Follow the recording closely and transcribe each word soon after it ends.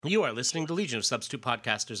You are listening to Legion of Substitute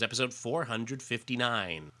Podcasters, episode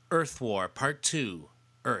 459, Earth War, Part 2,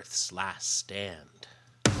 Earth's Last Stand.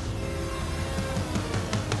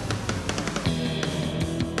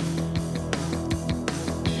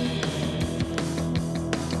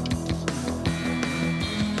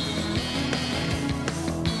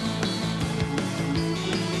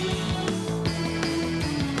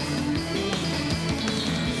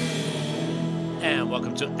 And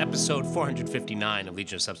welcome to episode 459 of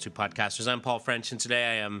Legion of Substitute Podcasters. I'm Paul French, and today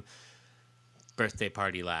I am birthday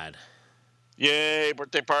party lad. Yay,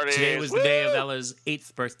 birthday party. Today was the day of Ella's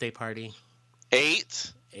 8th birthday party.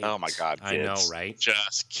 Eight? 8. Oh my God, kids. I know, right?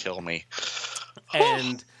 Just kill me.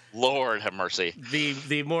 And Lord have mercy.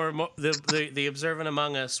 the observant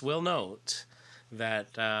among us will note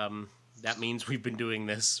that that means we've been doing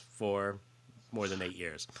this for more than 8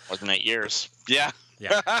 years. More than 8 years. Yeah.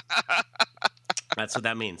 Yeah. That's what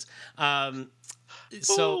that means.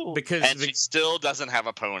 So because and she still doesn't have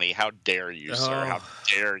a pony. How dare you, sir? How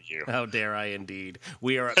dare you? How dare I indeed?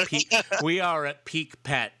 We are at peak. We are at peak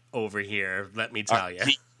pet over here. Let me tell you.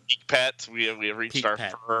 Peak pet. We have reached Peak our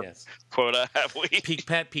pet, fur yes. quota, have we? Peak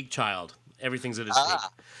pet, peak child. Everything's at its peak.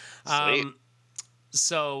 Sweet.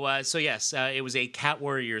 So yes, it was a Cat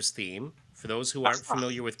Warriors theme. For those who aren't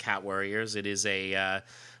familiar with Cat Warriors, it is a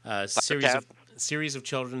series of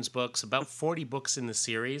children's books, about 40 books in the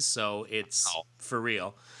series, so it's for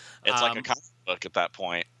real. It's like a comic book at that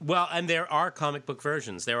point. Well, and there are comic book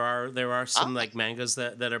versions. There are some like mangas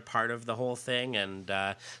that are part of the whole thing, and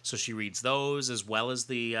so she reads those as well as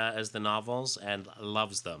the novels and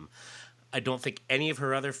loves them. I don't think any of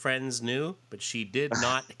her other friends knew, but she did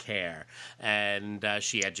not care, and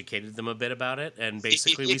she educated them a bit about it. And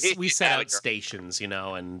basically, we set out stations,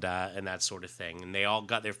 and that sort of thing. And they all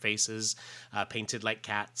got their faces painted like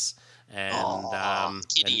cats, and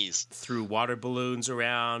kitties. Threw water balloons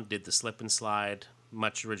around, did the slip and slide.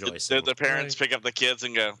 Much rejoicing. Did the parents pick up the kids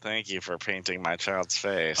and go, "Thank you for painting my child's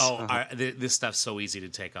face"? Oh, this stuff's so easy to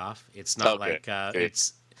take off. It's not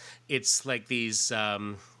it's like these.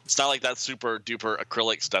 It's not like that super duper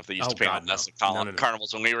acrylic stuff they used to paint on us at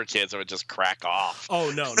carnivals when we were kids. It would just crack off. Oh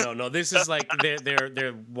no! This is like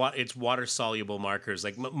it's water soluble markers.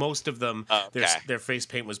 Like most of them, their face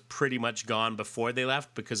paint was pretty much gone before they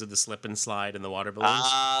left because of the slip and slide and the water balloons.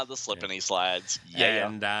 The slip-and slides. Yeah.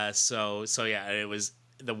 And so yeah, it was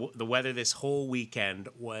the weather this whole weekend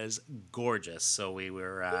was gorgeous. So we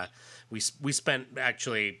were we spent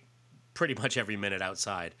actually pretty much every minute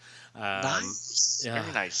outside. Nice.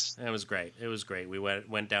 Very nice. It was great. We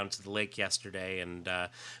went down to the lake yesterday, and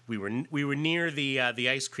we were near the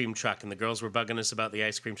ice cream truck, and the girls were bugging us about the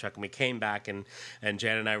ice cream truck, and we came back, and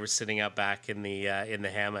Jan and I were sitting out back in the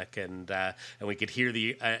hammock, and we could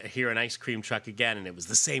hear an ice cream truck again, and it was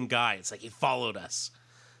the same guy. It's like he followed us.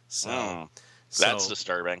 So that's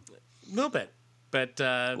disturbing. A little bit. But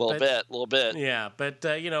a little bit. Yeah, but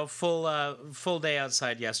full day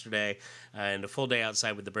outside yesterday, and a full day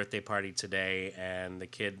outside with the birthday party today, and the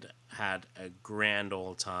kid had a grand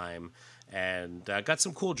old time, and got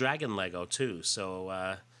some cool dragon Lego too.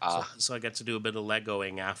 So so I got to do a bit of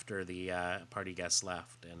Legoing after the party guests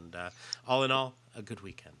left, and all in all, a good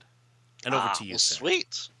weekend. And over to you, sir.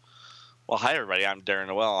 Sweet. Well, hi everybody. I'm Darren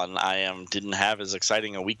Noel, and I didn't have as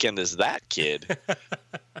exciting a weekend as that kid.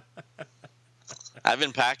 I've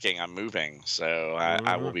been packing. I'm moving, so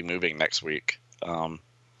I will be moving next week,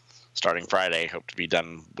 starting Friday. Hope to be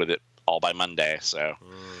done with it all by Monday. So,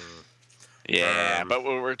 yeah, but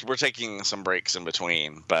we're taking some breaks in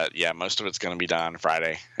between. But yeah, most of it's going to be done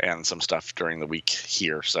Friday, and some stuff during the week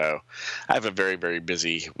here. So, I have a very, very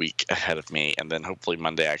busy week ahead of me, and then hopefully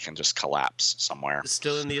Monday I can just collapse somewhere.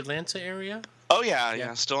 Still in the Atlanta area? Oh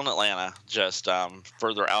yeah, still in Atlanta, just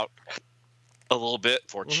further out a little bit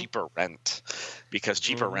for cheaper rent, because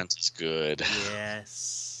cheaper rent is good.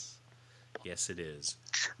 Yes, it is.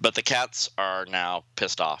 But the cats are now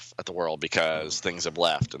pissed off at the world because things have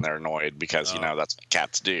left, and they're annoyed because that's what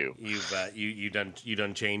cats do. You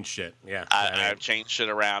done changed shit. Yeah, I've changed shit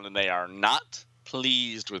around, and they are not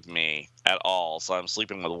pleased with me at all. So I'm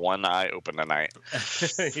sleeping with one eye open tonight.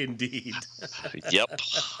 Indeed. Yep.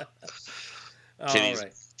 Kitties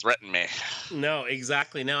threaten me. No,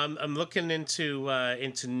 exactly. Now I'm looking into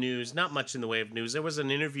news. Not much in the way of news. There was an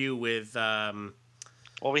interview with.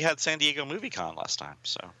 Well, we had San Diego MovieCon last time,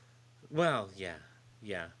 so. Well, yeah.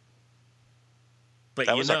 But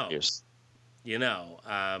that was our news. There was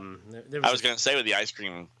I was going to say with the ice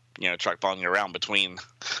cream, truck following you around between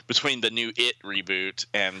the new It reboot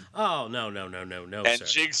and. Oh no! And sir.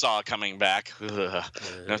 Jigsaw coming back. No,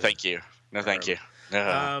 thank you. No, thank you.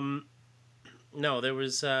 No, there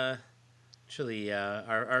was Actually,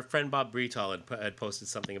 our friend Bob Bretal had posted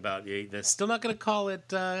something about they're still not going to call it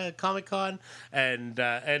Comic-Con, and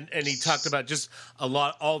he talked about just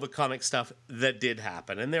all the comic stuff that did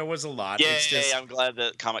happen, and there was a lot. Yay! It's just, I'm glad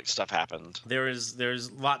that comic stuff happened.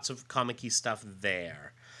 There's lots of comic-y stuff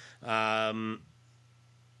there.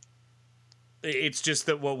 It's just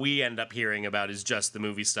that what we end up hearing about is just the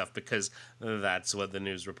movie stuff because that's what the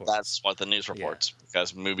news reports. That's what the news reports,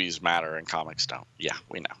 because movies matter and comics don't. Yeah,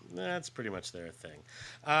 we know. That's pretty much their thing.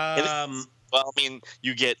 Well, I mean,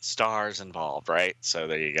 you get stars involved, right? So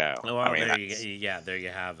there you go. Well, I mean, there you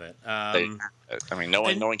have it. I mean, no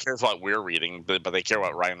one cares what we're reading, but they care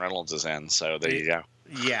what Ryan Reynolds is in. So there you go.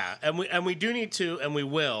 Yeah, and we do need to, and we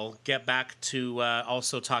will get back to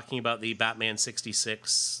also talking about the Batman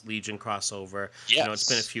 66 Legion crossover. Yes. It's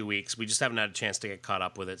been a few weeks. We just haven't had a chance to get caught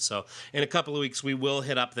up with it. So in a couple of weeks, we will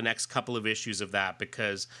hit up the next couple of issues of that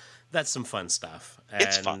because that's some fun stuff. And,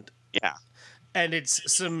 it's fun. Yeah. And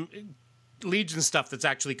it's some Legion stuff that's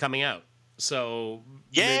actually coming out. So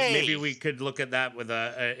maybe we could look at that with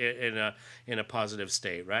in a positive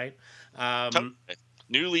state, right?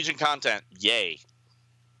 New Legion content, yay!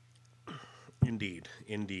 Indeed.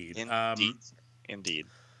 Indeed. And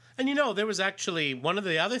there was actually one of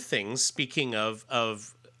the other things. Speaking of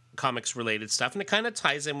comics related stuff, and it kind of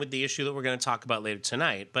ties in with the issue that we're going to talk about later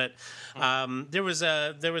tonight. But there was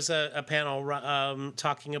a panel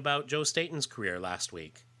talking about Joe Staton's career last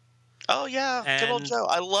week. Oh yeah, good old Joe.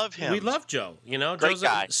 I love him. We love Joe. Joe's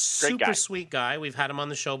guy. a super sweet guy. We've had him on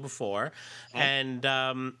the show before, and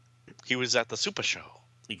he was at the Super Show.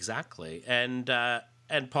 Exactly, and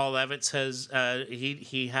Paul Levitz has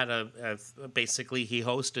he had basically he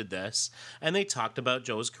hosted this, and they talked about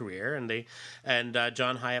Joe's career, and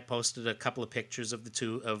John Hyatt posted a couple of pictures of the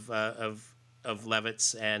two of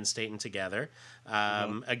Levitz and Staton together,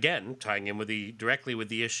 again tying in directly with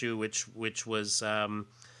the issue, which was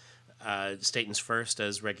Staton's first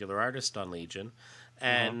as regular artist on Legion,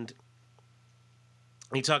 and.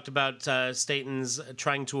 He talked about Staton's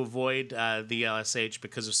trying to avoid the LSH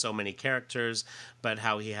because of so many characters, but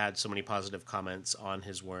how he had so many positive comments on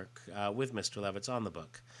his work with Mr. Levitz on the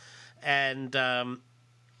book. And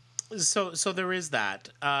so there is that.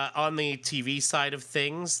 On the TV side of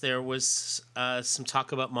things, there was some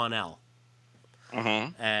talk about Mon-El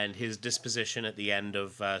and his disposition at the end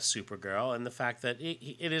of Supergirl, and the fact that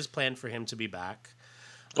it is planned for him to be back.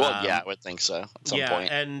 Well, I would think so at some point.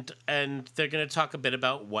 and they're going to talk a bit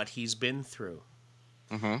about what he's been through.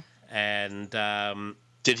 And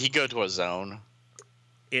did he go to a zone?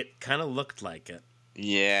 It kind of looked like it.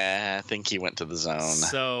 Yeah, I think he went to the zone.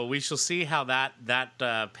 So we shall see how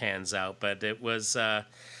that pans out. But it was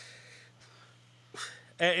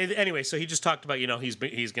anyway. So he just talked about he's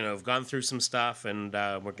going to have gone through some stuff, and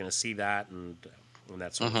we're going to see that and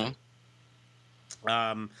that sort of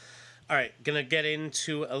thing. All right, going to get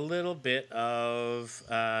into a little bit of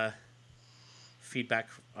feedback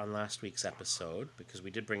on last week's episode because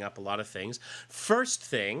we did bring up a lot of things. First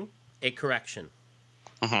thing, a correction.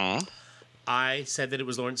 I said that it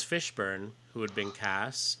was Lawrence Fishburne who had been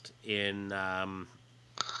cast in as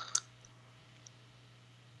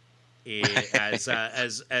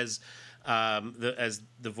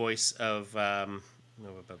the voice of.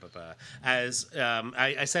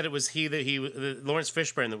 I said it was Lawrence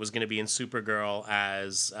Fishburne that was going to be in Supergirl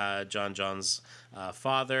as John John's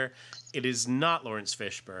father. It is not Lawrence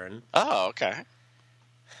Fishburne. Oh, okay.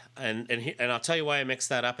 And I'll tell you why I mixed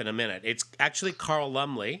that up in a minute. It's actually Carl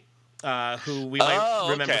Lumbly, who we might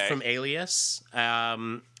remember from Alias.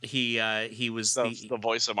 He was the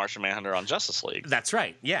voice of Martian Manhunter on Justice League. That's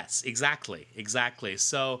right. Yes, exactly.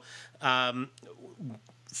 So.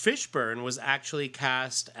 Fishburne was actually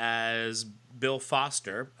cast as Bill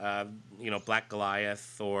Foster, Black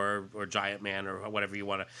Goliath or Giant Man or whatever you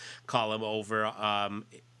want to call him over.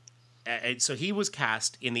 And so he was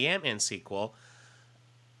cast in the Ant-Man sequel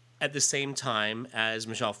at the same time as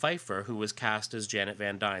Michelle Pfeiffer, who was cast as Janet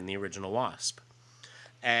Van Dyne, the original Wasp.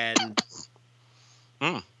 And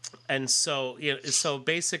so so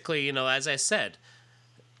basically, as I said.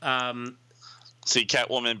 See,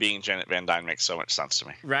 Catwoman being Janet Van Dyne makes so much sense to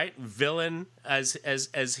me. Right? Villain as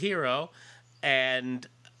hero, and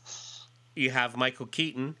you have Michael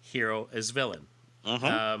Keaton, hero as villain.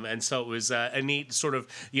 And so it was a neat sort of,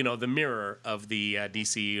 the mirror of the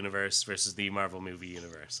DC universe versus the Marvel movie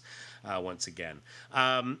universe once again.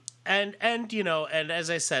 And as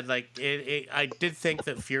I said, I did think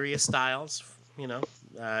that Furious Styles,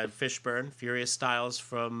 Fishburne, Furious Styles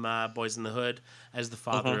from Boys in the Hood as the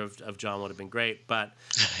father of John would have been great. But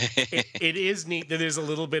it is neat that there's a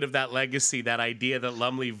little bit of that legacy, that idea that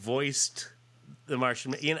Lumbly voiced the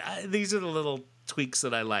Martian. These are the little tweaks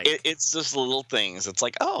that I like. It's just little things. It's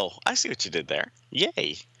like, oh, I see what you did there.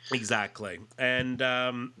 Yay! Exactly, and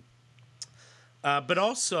but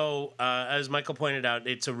also, as Michael pointed out,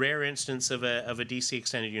 it's a rare instance of a DC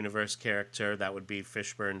Extended Universe character, that would be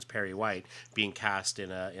Fishburne's Perry White, being cast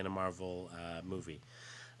in a Marvel movie.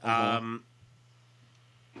 But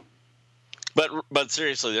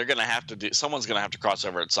seriously, they're gonna have to someone's gonna have to cross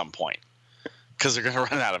over at some point, because they're gonna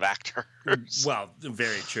run out of actors. Well,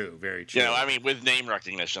 very true, very true. I mean, with name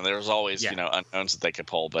recognition, there's always unknowns that they could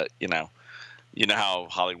pull, but you know how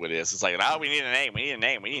Hollywood is. It's like, oh, we need a name, we need a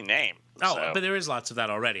name, we need a name. Oh, but there is lots of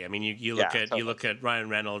that already. I mean, you look at Ryan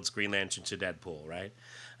Reynolds, Green Lantern to Deadpool, right?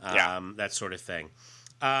 That sort of thing.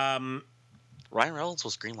 Ryan Reynolds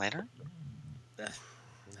was Green Lantern? I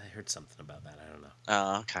heard something about that. I don't know.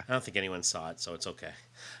 Oh, okay. I don't think anyone saw it, so it's okay.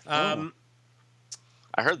 I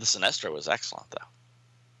heard the Sinestro was excellent, though.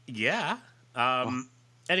 Yeah.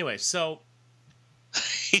 Anyway, so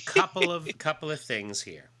couple of things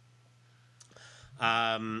here.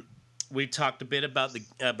 We talked a bit about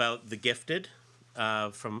the Gifted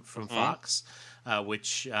from Fox,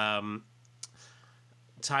 which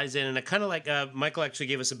ties in, and I kind of like Michael actually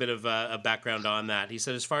gave us a bit of a background on that. He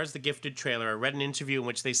said, as far as the Gifted trailer, I read an interview in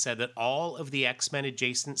which they said that all of the X-Men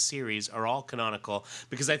adjacent series are all canonical,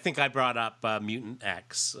 because I think I brought up Mutant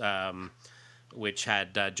X, which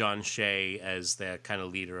had John Shea as the kind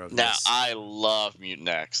of leader of this. Now, I love Mutant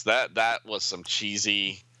X. That was some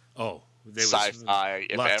cheesy sci-fi,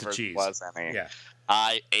 if ever was any. Yeah.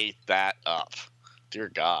 I ate that up. Dear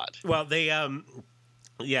God. Well, they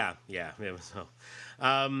yeah.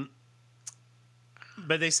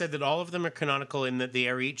 But they said that all of them are canonical in that they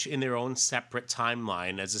are each in their own separate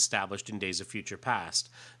timeline as established in Days of Future Past,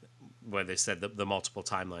 where they said that the multiple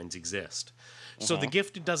timelines exist. So the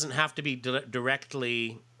Gifted doesn't have to be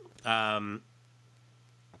directly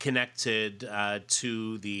connected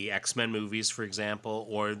to the X-Men movies, for example,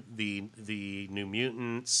 or the New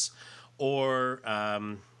Mutants, or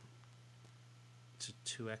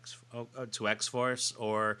to X-Force,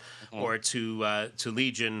 or to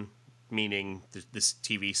Legion, meaning this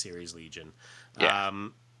TV series Legion,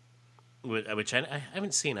 which I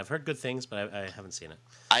haven't seen. I've heard good things, but I haven't seen it.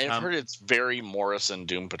 I have heard it's very Morrison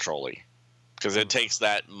Doom Patrol-y, because it takes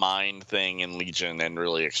that mind thing in Legion and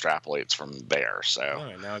really extrapolates from there. So, all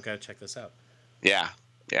right, now I've got to check this out. Yeah,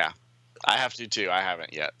 I have to too. I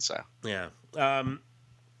haven't yet. So yeah.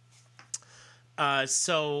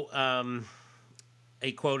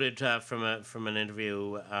 He quoted from an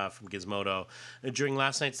interview from Gizmodo. During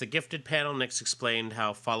last night's The Gifted panel, Nix explained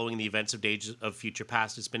how, following the events of Days of Future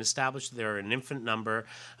Past, it's been established that there are an infinite number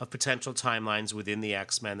of potential timelines within the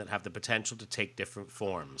X-Men that have the potential to take different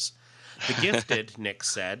forms. The Gifted, Nix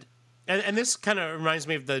said, and this kind of reminds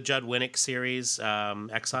me of the Judd Winnick series,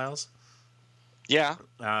 Exiles. Yeah.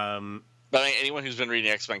 But I mean, anyone who's been reading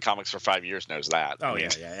X-Men comics for 5 years knows that. Oh, yeah,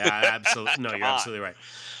 absolutely. No, you're absolutely right.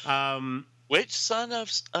 Which son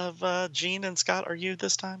of Jean and Scott are you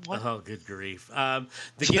this time? What? Oh, good grief. The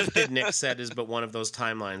Gifted, Nick said, is but one of those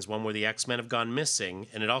timelines, one where the X-Men have gone missing,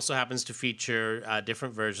 and it also happens to feature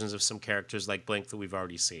different versions of some characters like Blink that we've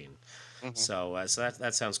already seen. Mm-hmm. So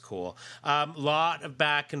that sounds cool. Lot of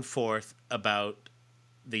back and forth about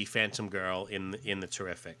the Phantom Girl in the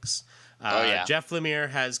Terrifics. Jeff Lemire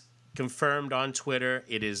has confirmed on Twitter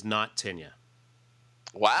it is not Tinya.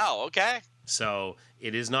 Wow, okay. So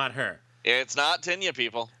it is not her. It's not Tinya,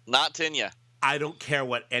 people. Not Tinya. I don't care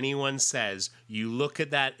what anyone says. You look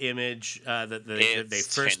at that image that they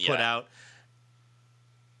first Tinya. put out.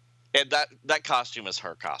 And that costume is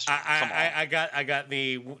her costume. Come on. I got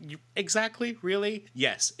the exactly, really?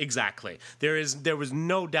 Yes, exactly. There was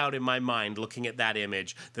no doubt in my mind looking at that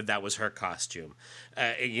image that was her costume.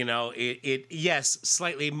 Yes,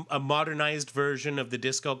 slightly a modernized version of the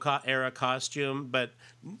disco era costume, but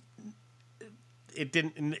it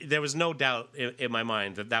didn't. There was no doubt in my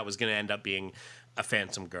mind that was going to end up being a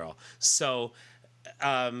Phantom Girl. So,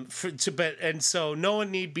 so no one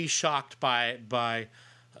need be shocked by the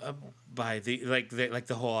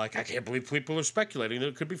whole I can't believe people are speculating that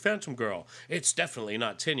it could be Phantom Girl. It's definitely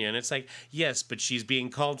not Tinya, and it's like, yes, but she's being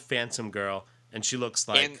called Phantom Girl, and she looks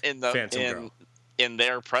like Phantom Girl in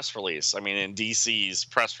their press release. I mean, in DC's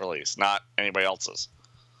press release, not anybody else's.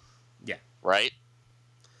 Yeah. Right.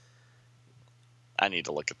 I need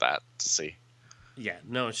to look at that to see. Yeah,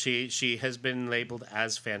 no, she has been labeled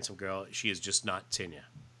as Phantom Girl. She is just not Tinya.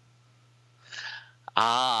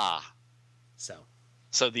 Ah.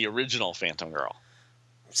 So the original Phantom Girl.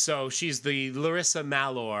 So she's the Larissa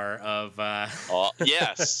Malor of...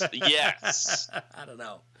 yes. I don't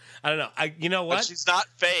know. I don't know. You know what? But she's not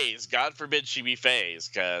phased. God forbid she be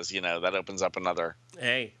phased, because that opens up another.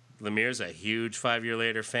 Hey, Lemire's a huge 5 Year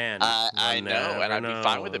Later fan. I know, and I'd be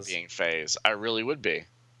fine with it being phased. I really would be.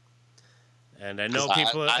 And I know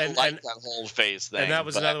people. I like that whole phase thing. And that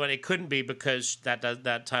was another one. It couldn't be because that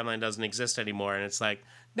timeline doesn't exist anymore. And it's like,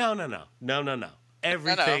 no.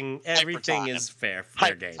 Everything is fair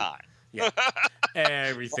game. Time. Yeah,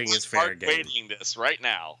 everything is fair game. Waiting this right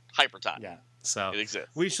now. Hyper time. Yeah. So it exists.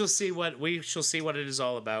 We shall see what it is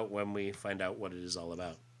all about when we find out what it is all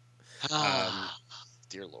about.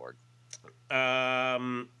 Dear Lord.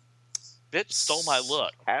 Bitch stole my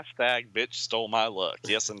look. Hashtag bitch stole my look.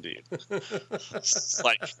 Yes, indeed. It's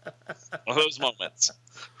like one of those moments.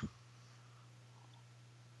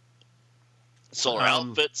 Stole her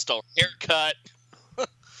outfit, stole her haircut.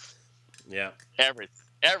 Yeah.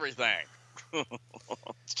 Everything.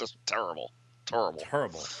 It's just terrible. All right.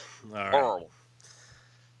 Horrible.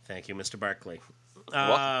 Thank you, Mr. Barkley.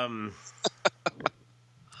 Welcome.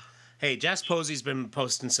 Hey, Jess Posey's been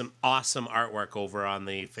posting some awesome artwork over on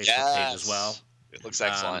the Facebook page as well. It looks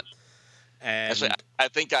excellent. And actually, I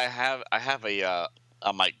think I have a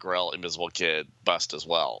Mike Grell Invisible Kid bust as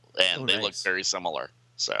well, and they look very similar.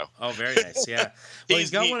 So. Oh, very nice. Yeah. Well,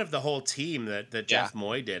 he's got one of the whole team that Jeff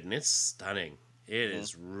Moy did, and it's stunning. It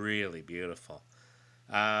is really beautiful.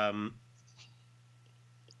 And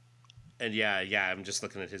yeah, I'm just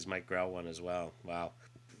looking at his Mike Grell one as well. Wow.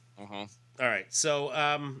 Mm-hmm. All right, so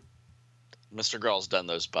Mr. Grell's done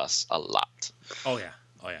those busts a lot. Oh yeah.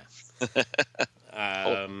 All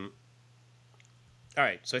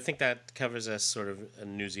right, so I think that covers us sort of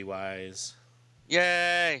newsy wise.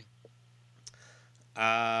 Yay!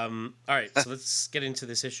 All right, so let's get into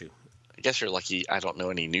this issue. I guess you're lucky I don't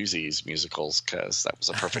know any Newsies musicals, because that was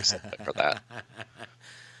a perfect setup for that.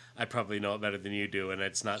 I probably know it better than you do, and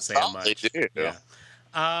it's not saying much. They do. Yeah.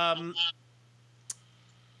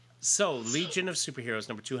 So, Legion of Superheroes,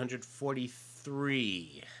 number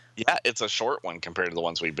 243. Yeah, it's a short one compared to the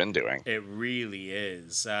ones we've been doing. It really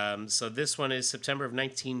is. So this one is September of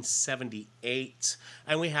 1978,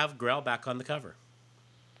 and we have Grell back on the cover.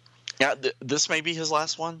 Yeah, this may be his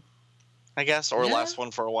last one, I guess, or last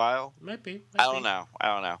one for a while. Might be. I don't know.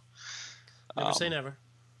 Never say never.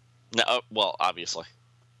 No, well, obviously.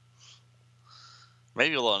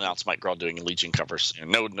 Maybe we'll announce Mike Grell doing Legion covers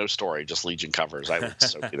soon. No story, just Legion covers. I would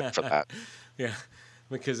so be there for that. Yeah,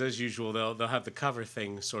 because as usual, they'll have the cover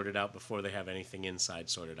thing sorted out before they have anything inside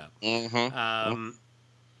sorted out. Mm-hmm.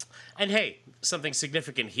 And hey, something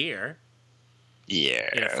significant here. Yeah.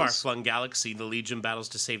 In a far-flung galaxy, the Legion battles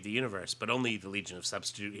to save the universe, but only the Legion of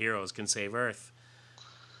Substitute Heroes can save Earth.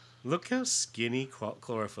 Look how skinny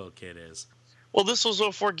Chlorophyll Kid is. Well, this was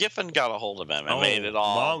before Giffen got a hold of him and made it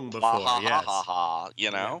all long before. Yes.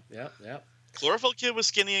 You know. Yeah. Chlorophyll Kid was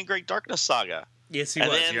skinny in Great Darkness Saga. Yes, he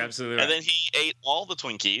was. You're absolutely right. And then he ate all the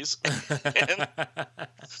Twinkies.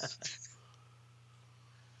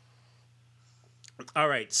 All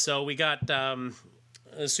right, so we got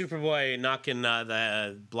Superboy knocking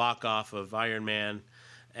the block off of Iron Man,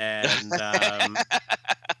 and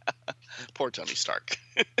poor Tony Stark.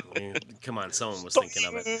 Come on, someone was thinking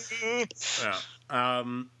of it. Yeah.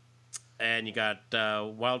 And you got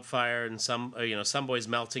Wildfire and some boys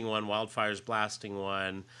melting one, Wildfire's blasting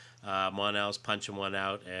one. Mon-El's punching one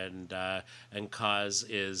out, and Kaz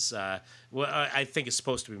is I think it's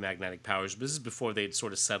supposed to be magnetic powers, but this is before they'd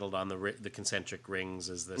sort of settled on the concentric rings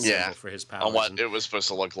as the symbol for his powers. On what it was supposed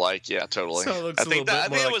to look like, yeah, totally. So it looks I think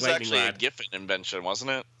it was actually a Giffen invention,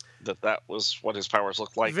 wasn't it? That was what his powers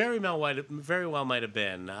looked like. Very well might have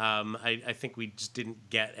been. I think we just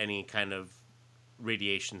didn't get any kind of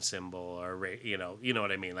radiation symbol or you know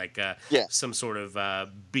what I mean, like some sort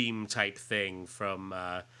of beam type thing from.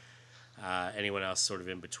 Anyone else sort of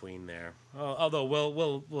in between there? Although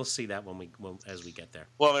we'll see that as we get there.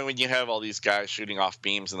 Well, I mean, when you have all these guys shooting off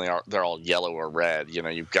beams and they're all yellow or red,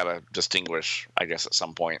 you've got to distinguish, I guess, at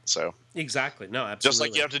some point. So exactly, no, absolutely. Just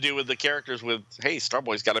like you have to do with the characters with, hey,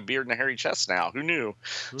 Starboy's got a beard and a hairy chest now. Who knew?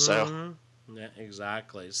 So yeah,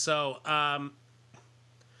 exactly. So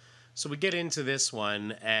so we get into this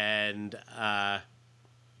one and.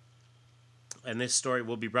 And this story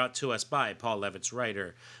will be brought to us by Paul Levitt's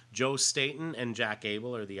writer. Joe Staton and Jack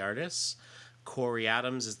Abel are the artists. Corey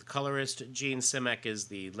Adams is the colorist. Gene Simek is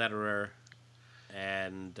the letterer.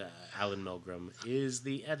 And Alan Milgram is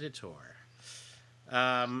the editor.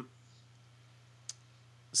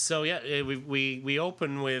 So yeah, we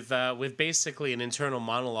open with basically an internal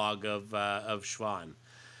monologue of Schwan,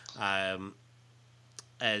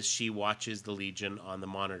 as she watches the Legion on the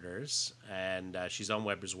monitors, and she's on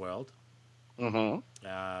Weber's World. Mm-hmm.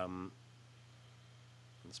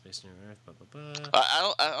 Space near Earth. Blah, blah, blah.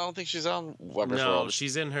 I don't think she's on Weber's No, World.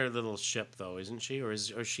 she's in her little ship though, isn't she? Or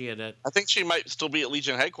is she at a? I think she might still be at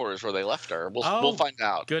Legion headquarters where they left her. We'll find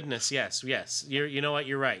out. Goodness, yes. You know what?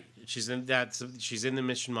 You're right. She's in the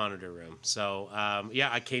mission monitor room. So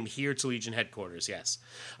I came here to Legion headquarters. Yes.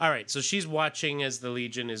 All right. So she's watching as the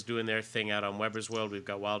Legion is doing their thing out on Weber's World. We've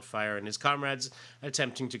got Wildfire and his comrades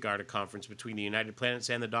attempting to guard a conference between the United Planets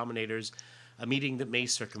and the Dominators, a meeting that may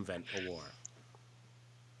circumvent a war.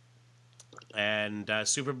 And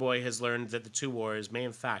Superboy has learned that the two wars may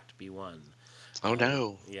in fact be one. Oh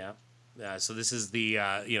no! Yeah. So this is the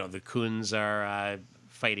the Khunds are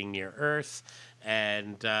fighting near Earth,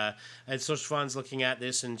 and so Siobhan's looking at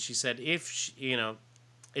this, and she said, if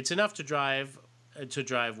it's enough to drive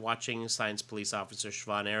watching Science Police Officer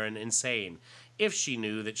Siobhan Aaron insane if she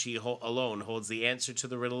knew that she alone holds the answer to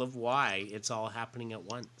the riddle of why it's all happening at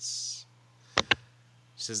once.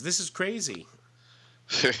 She says, "This is crazy."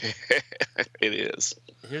 It is.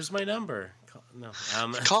 Here's my number.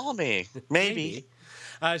 Call me. Maybe.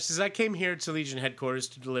 She says, I came here to Legion headquarters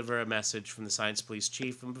to deliver a message from the Science Police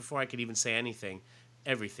Chief, and before I could even say anything,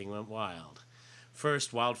 everything went wild.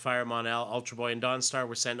 First, Wildfire, Mon-El, Ultra Boy, and Dawnstar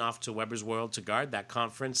were sent off to Weber's World to guard that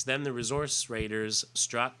conference. Then the Resource Raiders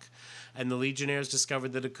struck, and the Legionnaires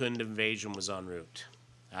discovered that a Khund invasion was en route.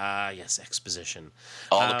 Ah, yes, exposition.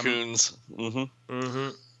 All the Khunds.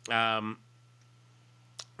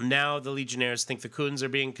 Now the Legionnaires think the Khunds are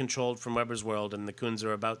being controlled from Weber's World, and the Khunds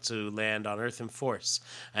are about to land on Earth in force,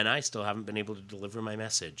 and I still haven't been able to deliver my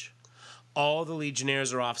message. All the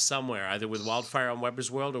Legionnaires are off somewhere, either with Wildfire on Weber's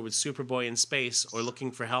World or with Superboy in space, or looking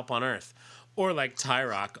for help on Earth. Or like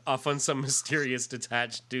Tyrock, off on some mysterious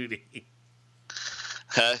detached duty.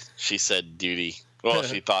 She said duty. Well,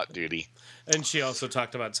 she thought duty. And she also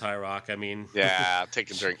talked about Tyrock. I mean... Yeah, take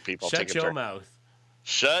a drink, people. Shut your mouth.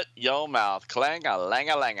 Shut your mouth.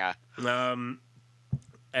 Clang-a-lang-a-lang-a.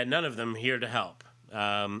 And none of them here to help.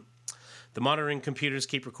 The monitoring computers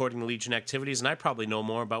keep recording the Legion activities, and I probably know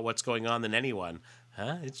more about what's going on than anyone.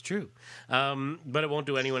 It's true. But it won't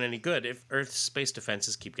do anyone any good if Earth's space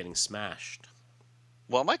defenses keep getting smashed.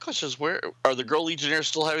 Well, my question is, where are the girl Legionnaires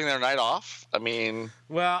still having their night off? I mean,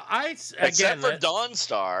 well, except for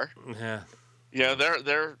Dawnstar. Yeah.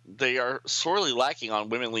 They are sorely lacking on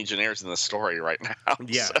women Legionnaires in the story right now.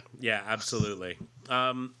 Yeah, so. Yeah, absolutely.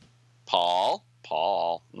 Paul.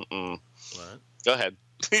 Mm-mm. What? Go ahead.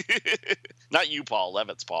 Not you, Paul.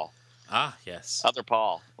 Levitt's Paul. Ah, yes. Other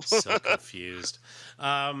Paul. So confused.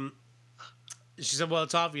 She said, well,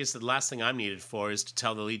 it's obvious that the last thing I'm needed for is to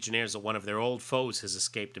tell the Legionnaires that one of their old foes has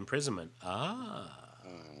escaped imprisonment.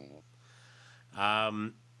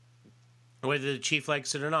 Whether the chief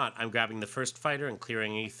likes it or not, I'm grabbing the first fighter and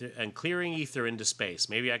clearing ether into space.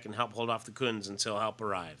 Maybe I can help hold off the Khunds until help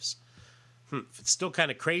arrives. It's still kind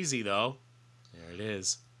of crazy, though. There it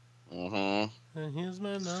is. Mm-hmm. And here's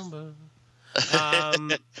my number.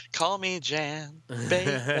 Call me Jan,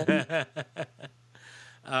 baby.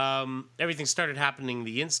 Everything started happening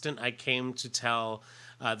the instant I came to tell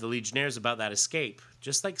the Legionnaires about that escape.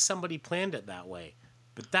 Just like somebody planned it that way.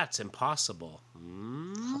 But that's impossible.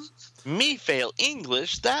 Me fail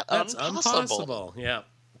English? That's impossible. Yeah,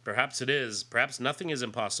 perhaps it is. Perhaps nothing is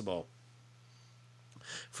impossible.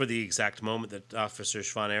 For the exact moment that Officer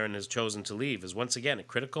Siobhan Aaron has chosen to leave is once again a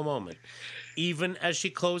critical moment. Even as she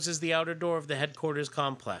closes the outer door of the headquarters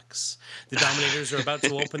complex, the Dominators are about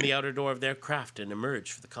to open the outer door of their craft and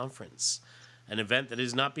emerge for the conference. An event that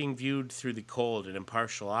is not being viewed through the cold and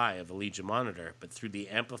impartial eye of a Legion monitor, but through the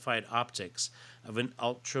amplified optics of an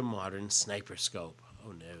ultra-modern sniper scope.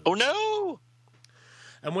 Oh no. Oh no!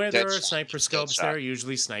 And where there are sniper scopes, there are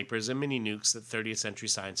usually snipers and mini-nukes that 30th century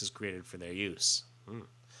science has created for their use.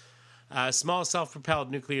 A small self-propelled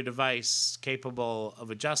nuclear device capable of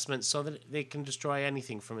adjustment so that they can destroy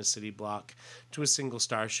anything from a city block to a single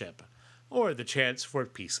starship, or the chance for a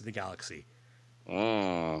piece of the galaxy.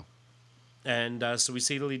 And so we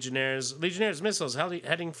see the Legionnaires missiles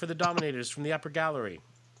heading for the Dominators from the upper gallery.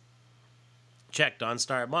 Check,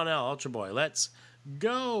 Dawnstar, Mon-El, Ultra Boy, let's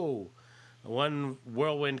go! One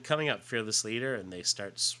whirlwind coming up, fearless leader, and they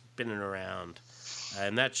start spinning around.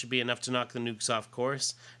 And that should be enough to knock the nukes off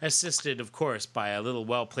course, assisted, of course, by a little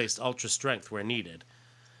well-placed ultra strength where needed.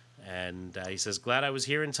 And he says, glad I was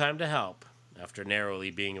here in time to help, after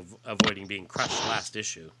narrowly avoiding being crushed last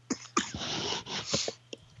issue.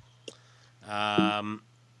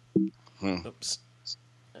 Oops.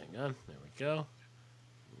 Hang on. There we go.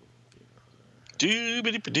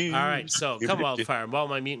 All right, so come Wildfire. While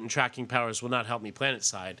my mutant tracking powers will not help me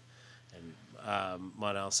planetside, and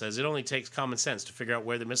Mon-El says, it only takes common sense to figure out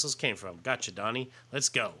where the missiles came from. Gotcha, Donnie. Let's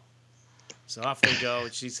go. So off they go.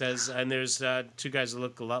 She says, and there's two guys that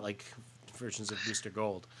look a lot like versions of Booster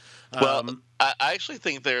Gold. Well, I actually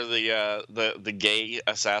think they're the gay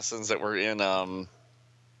assassins that were in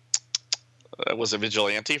was it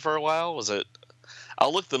Vigilante for a while? Was it?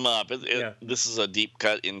 I'll look them up. This is a deep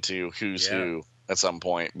cut into who's who at some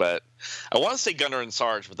point, but I want to say Gunner and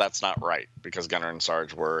Sarge, but that's not right because Gunner and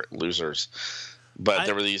Sarge were losers. But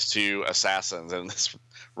there were these two assassins, and this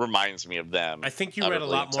reminds me of them. I think you read a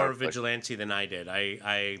lot more Vigilante than I did.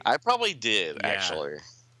 I probably did, actually.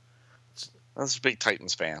 I was a big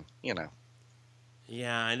Titans fan, you know.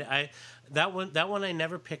 Yeah, and that one I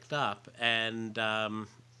never picked up, and I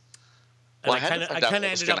kind of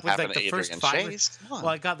ended up with like the first 5. Well,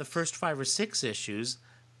 I got the first 5 or 6 issues,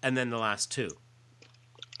 and then the last 2.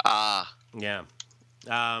 Yeah.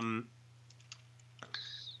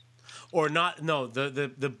 Or not? No,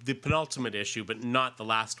 the penultimate issue, but not the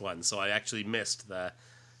last one. So I actually missed the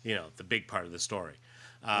big part of the story.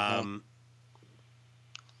 I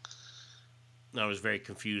was very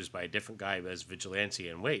confused by a different guy as Vigilante,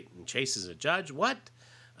 and Chase is a judge. What?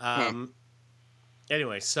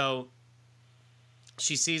 Anyway, so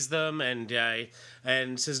she sees them and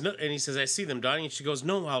says no, and he says, "I see them, Donnie." And she goes,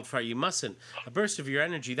 "No, Wildfire, you mustn't. A burst of your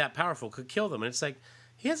energy that powerful could kill them." And it's like,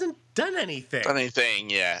 he hasn't done anything.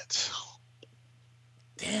 Yet.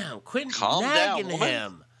 Damn, quit nagging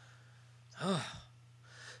him. Oh.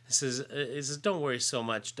 He says, "Don't worry so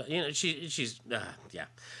much." She's.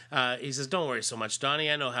 He says, "Don't worry so much,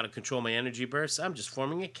 Donnie. I know how to control my energy bursts. I'm just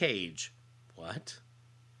forming a cage." What?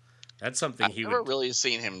 That's something I've never really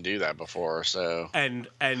seen him do that before. So. And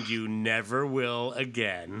you never will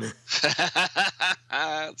again.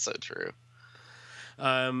 That's so true.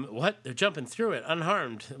 What? They're jumping through it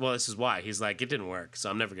unharmed. Well, this is why. He's like, it didn't work, so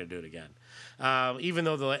I'm never going to do it again. Even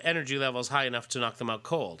though the energy level is high enough to knock them out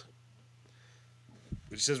cold.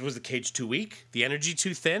 He says, was the cage too weak? The energy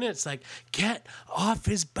too thin? And it's like, get off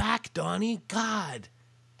his back, Donnie. God,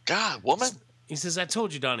 woman. He says, I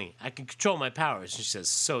told you, Donnie, I can control my powers. And she says,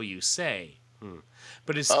 so you say.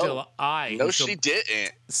 But it's still I. No, she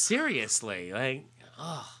didn't. Seriously. Like,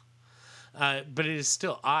 but it is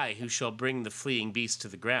still I who shall bring the fleeing beast to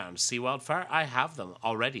the ground. See, Wildfire, I have them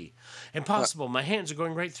already. Impossible. My hands are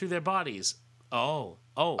going right through their bodies. Oh,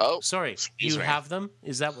 sorry. You have them?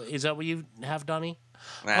 Is that what you have, Donnie?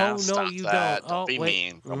 Now, no, you don't. Don't be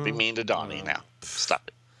mean. Don't be mean to Donnie now. Stop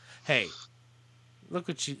it. Hey, look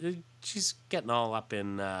what she's getting all up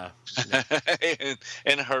in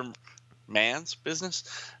in her man's business,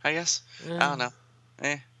 I guess. I don't know.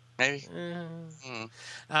 Maybe.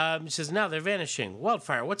 She says, now they're vanishing.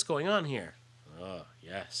 Wildfire, what's going on here? Oh,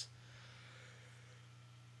 yes.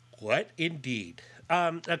 What indeed?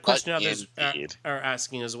 A question others are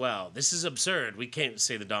asking as well. This is absurd. We came,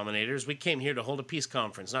 say the Dominators, we came here to hold a peace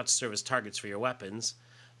conference, not to serve as targets for your weapons.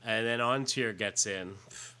 And then Ontier gets in.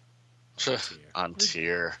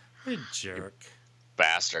 Ontier. What a jerk.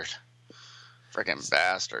 Bastard. Freaking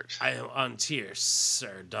bastard. I am Ontier,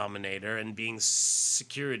 Sir Dominator, and being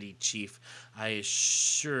security chief, I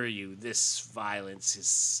assure you this violence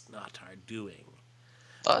is not our doing.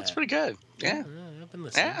 Oh, that's pretty good. Yeah. I've been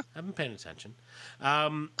listening. Yeah. I've been paying attention.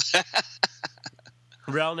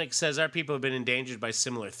 Relnick says, our people have been endangered by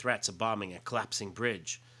similar threats, a bombing, a collapsing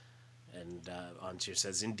bridge. And Ontier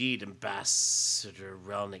says, indeed, Ambassador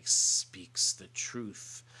Relnick speaks the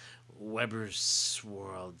truth. Weber's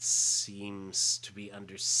world seems to be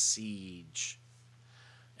under siege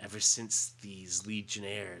ever since these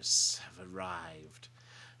legionnaires have arrived.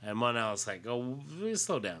 And Mon-El's like, "Oh,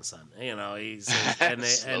 slow down, son." You know, he's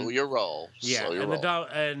slow your roll. Yeah, slow your and roll.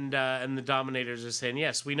 And the Dominators are saying,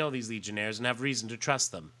 "Yes, we know these legionnaires and have reason to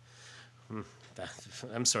trust them."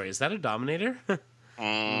 I'm sorry, is that a Dominator?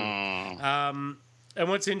 And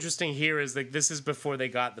what's interesting here is like this is before they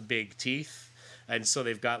got the big teeth. And so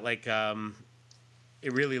they've got like,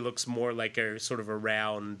 it really looks more like a sort of a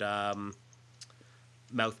round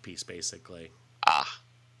mouthpiece, basically.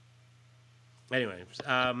 Anyway,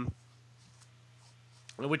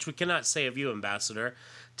 which we cannot say of you, Ambassador.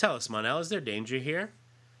 Tell us, Mon-El, is there danger here?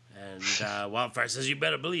 And Wildfire says, you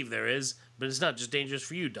better believe there is, but it's not just dangerous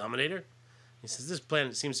for you, Dominator. He says, this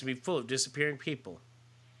planet seems to be full of disappearing people.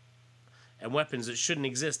 And weapons that shouldn't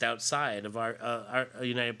exist outside of our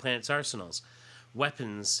United Planet's arsenals.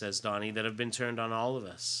 Weapons, says Donnie, that have been turned on all of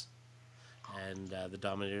us. And the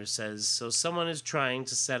Dominator says, so someone is trying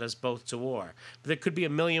to set us both to war. But there could be a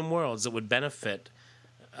million worlds that would benefit,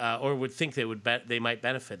 or would think they might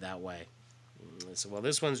benefit that way. So, well,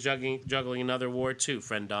 this one's juggling another war too,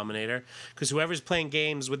 friend Dominator, because whoever's playing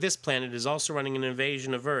games with this planet is also running an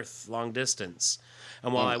invasion of Earth long distance.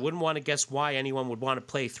 And while I wouldn't want to guess why anyone would want to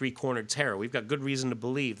play Three-Cornered Terror, we've got good reason to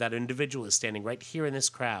believe that individual is standing right here in this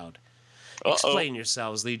crowd. Explain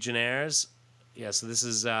yourselves, Legionnaires. Yeah, so this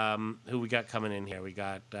is who we got coming in here. We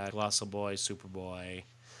got Colossal Boy, Superboy,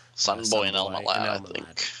 Sunboy, and Elma Lad, I think.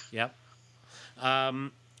 Yep.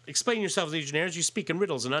 Explain yourselves, Legionnaires. You speak in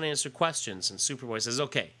riddles and unanswered questions. And Superboy says,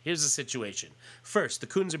 okay, here's the situation. First, the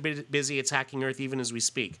Khunds are busy attacking Earth even as we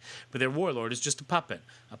speak, but their warlord is just a puppet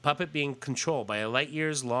being controlled by a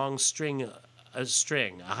light-years-long a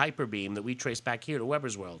hyper beam that we trace back here to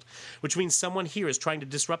Weber's world, which means someone here is trying to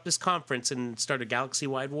disrupt this conference and start a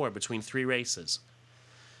galaxy-wide war between three races.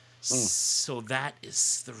 So that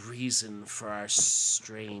is the reason for our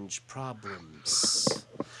strange problems.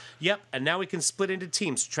 Yep, and now we can split into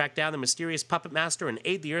teams to track down the mysterious puppet master and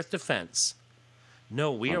aid the Earth defense.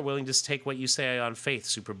 No, we are willing to take what you say on faith,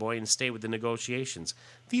 Superboy, and stay with the negotiations.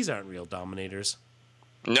 These aren't real Dominators.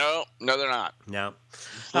 No, they're not. No.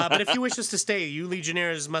 But if you wish us to stay, you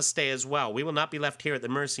Legionnaires must stay as well. We will not be left here at the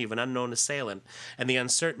mercy of an unknown assailant and the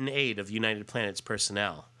uncertain aid of United Planets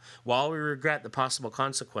personnel. While we regret the possible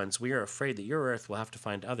consequence, we are afraid that your Earth will have to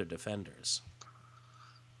find other defenders.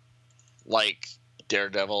 Like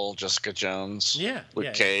Daredevil, Jessica Jones,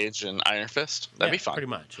 Luke Cage, and Iron Fist. That'd be fun. Pretty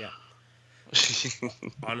much, yeah.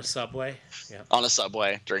 On a subway. Yeah. On a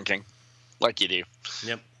subway, drinking. Like you do.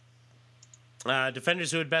 Yep.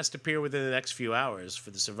 Defenders who would best appear within the next few hours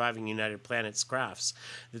for the surviving United Planets crafts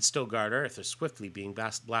that still guard Earth are swiftly being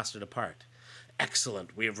blasted apart.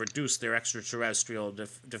 Excellent. We have reduced their extraterrestrial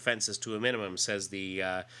defenses to a minimum, says the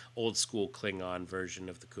old-school Klingon version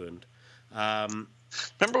of the Khund.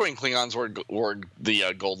 Remember when Klingons wore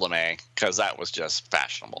the gold lame? Because that was just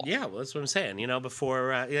fashionable. Yeah, well, that's what I'm saying. You know,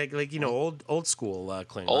 before, old school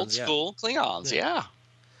Klingons. Old school Klingons, yeah.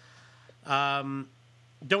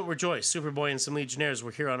 Don't rejoice. Superboy and some Legionnaires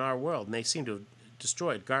were here on our world, and they seem to have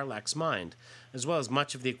destroyed Garlac's mind, as well as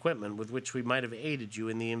much of the equipment with which we might have aided you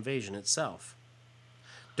in the invasion itself.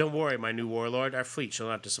 Don't worry, my new warlord. Our fleet shall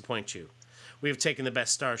not disappoint you. We have taken the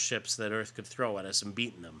best starships that Earth could throw at us and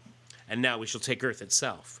beaten them. And now we shall take Earth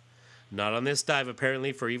itself. Not on this dive,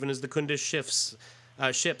 apparently, for even as the Khundish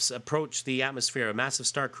ships approach the atmosphere, a massive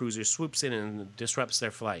star cruiser swoops in and disrupts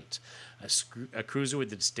their flight. A cruiser with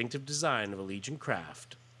the distinctive design of a Legion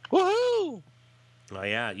craft. Woohoo! Oh,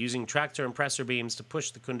 yeah, using tractor and pressor beams to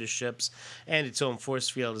push the Khundish ships and its own force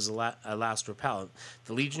field as a last repellent,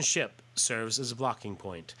 the Legion ship serves as a blocking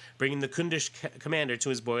point, bringing the Khundish commander to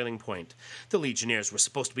his boiling point. The Legionnaires were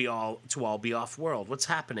supposed to all be off-world. What's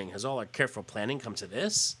happening? Has all our careful planning come to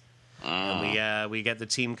this? And we get the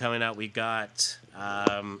team coming out. We got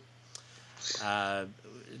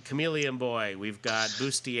Chameleon Boy. We've got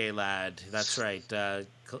Bustier Lad. That's right.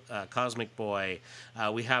 Cosmic Boy.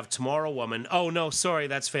 We have Tomorrow Woman. Oh, no, sorry.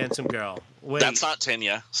 That's Phantom Girl. Wait. That's not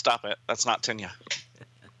Tinya. Stop it. That's not Tinya.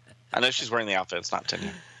 I know she's wearing the outfit. It's not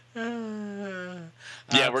Tinya.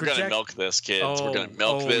 Yeah, we're going to milk this, kids. We're going to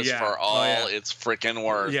milk this for all it's freaking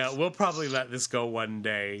worth. Yeah, we'll probably let this go one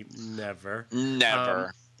day. Never.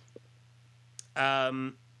 Never.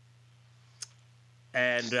 And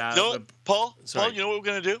Paul, you know what we're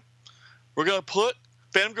gonna do? We're gonna put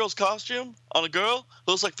Phantom Girl's costume on a girl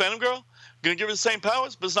who looks like Phantom Girl. We're gonna give her the same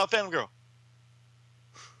powers, but it's not Phantom Girl.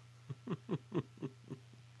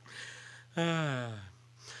 Yeah,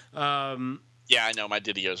 I know my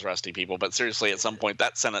Didio's rusty, people, but seriously, at some point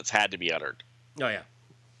that sentence had to be uttered. Oh yeah.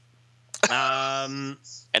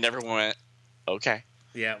 And everyone went, okay.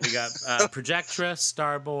 Yeah, we got Projectra,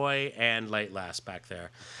 Starboy, and Light Lass back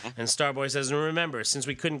there. And Starboy says, and remember, since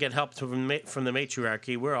we couldn't get help from the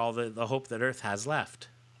matriarchy, we're all the hope that Earth has left.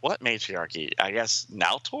 What matriarchy? I guess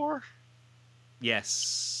Naltor?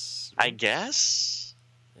 Yes. I guess?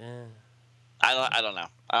 Yeah. I don't know.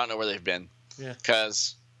 I don't know where they've been. Yeah.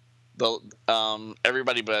 Because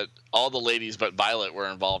everybody but all the ladies but Violet were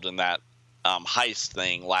involved in that heist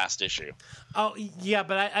thing last issue. Oh yeah,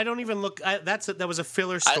 but I don't even look. That was a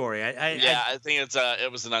filler story. I think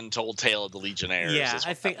it was an untold tale of the Legionnaires. Yeah,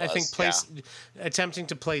 I think attempting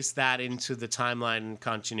to place that into the timeline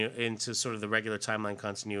continuity, into sort of the regular timeline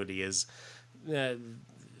continuity is iffy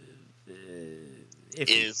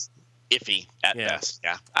at best.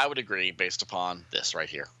 Yeah, I would agree based upon this right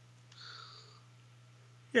here.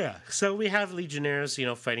 Yeah, so we have Legionnaires,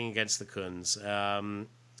 fighting against the Khunds.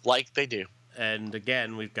 Like they do. And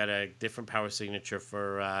again, we've got a different power signature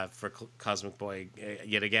for Cosmic Boy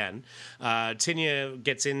yet again. Tinya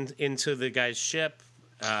gets into the guy's ship,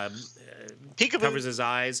 Peekaboo. covers his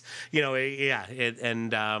eyes.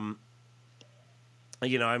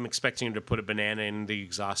 I'm expecting him to put a banana in the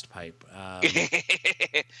exhaust pipe.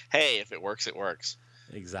 Hey, if it works, it works.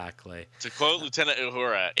 Exactly. To quote Lieutenant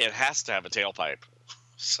Uhura, it has to have a tailpipe.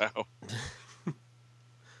 So.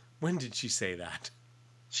 When did she say that?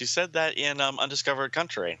 She said that in Undiscovered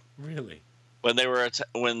Country. Really? When they were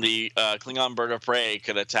when the Klingon bird of prey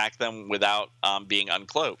could attack them without being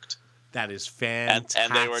uncloaked. That is fantastic.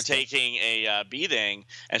 And they were taking a beating,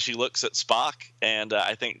 and she looks at Spock, and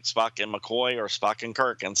I think Spock and McCoy or Spock and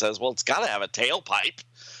Kirk, and says, "Well, it's got to have a tailpipe."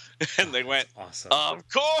 And they went, "Awesome, of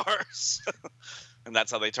course." And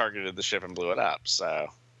that's how they targeted the ship and blew it up. So.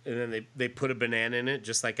 And then they put a banana in it,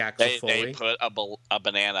 just like Axel Foley. They put a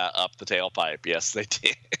banana up the tailpipe. Yes, they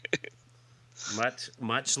did.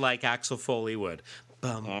 Much like Axel Foley would.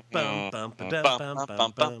 All right. We're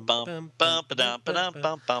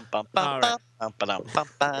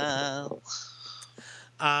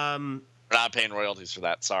not paying royalties for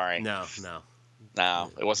that. Sorry. No,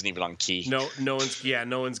 it wasn't even on key. No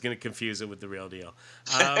one's gonna confuse it with the real deal.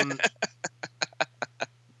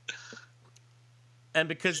 And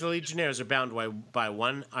because the Legionnaires are bound by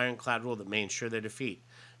one ironclad rule that may ensure their defeat,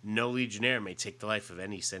 no Legionnaire may take the life of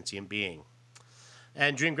any sentient being.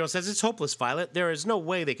 And Dreamgirl says, "It's hopeless, Violet. There is no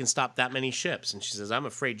way they can stop that many ships." And she says, "I'm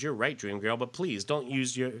afraid you're right, Dreamgirl, but please don't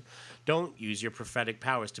use your prophetic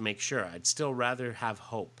powers to make sure. I'd still rather have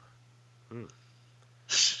hope."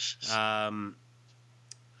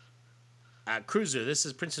 Cruiser, this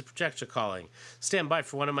is Princess Projectra calling. "Stand by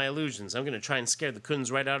for one of my illusions. I'm going to try and scare the Khunds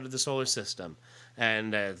right out of the solar system."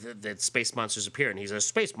 And the space monsters appear, and he says,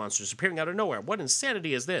 "Space monsters appearing out of nowhere. What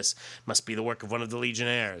insanity is this? Must be the work of one of the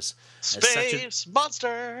Legionnaires." Space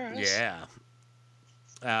monsters! Yeah.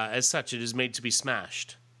 As such, it is made to be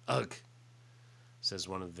smashed. Ugh, says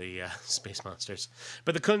one of the space monsters.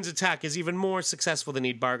 But the Khunds' attack is even more successful than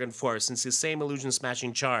he'd bargained for, since the same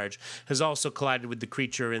illusion-smashing charge has also collided with the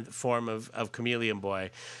creature in the form of Chameleon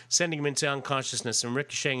Boy, sending him into unconsciousness and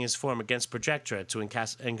ricocheting his form against Projectra to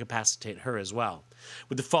incapacitate her as well.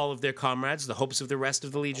 With the fall of their comrades, the hopes of the rest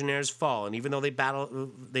of the Legionnaires fall, and even though they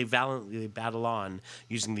valiantly battle on,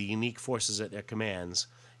 using the unique forces at their commands,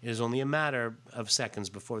 it is only a matter of seconds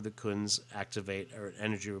before the Khunds activate an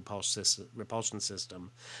energy repulsion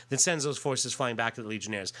system that sends those forces flying back to the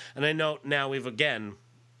Legionnaires. And I know now we've again,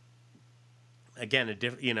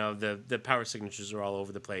 the power signatures are all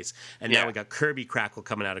over the place, and now we got Kirby Crackle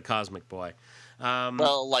coming out of Cosmic Boy.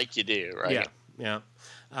 Well, like you do, right? Yeah.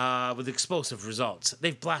 With explosive results,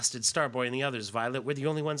 they've blasted Starboy and the others. Violet, we're the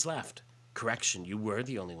only ones left. Correction, you were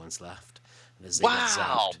the only ones left.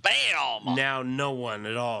 Wow! Bam! Now no one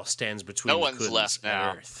at all stands between the Khunds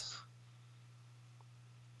and Earth.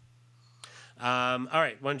 All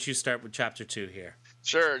right, why don't you start with Chapter 2 here?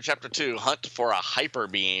 Sure. Chapter 2, Hunt for a Hyper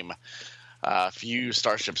Beam. Few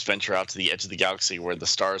starships venture out to the edge of the galaxy where the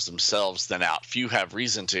stars themselves thin out. Few have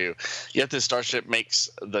reason to. Yet this starship makes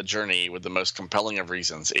the journey with the most compelling of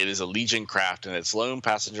reasons. It is a Legion craft, and its lone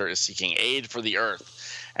passenger is seeking aid for the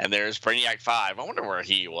Earth. And there's Brainiac 5. I wonder where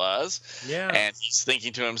he was. Yeah. And he's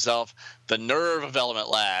thinking to himself, the nerve of Element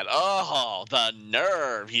Lad. Oh, the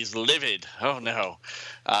nerve. He's livid. Oh, no.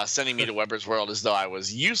 Sending me to Weber's World as though I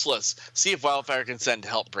was useless. See if Wildfire can send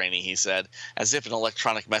help, Brainy, he said, as if an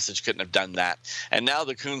electronic message couldn't have done that. And now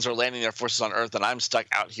the Khunds are landing their forces on Earth, and I'm stuck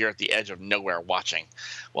out here at the edge of nowhere watching.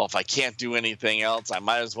 Well, if I can't do anything else, I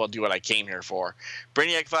might as well do what I came here for.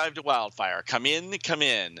 Brainiac 5 to Wildfire. Come in, come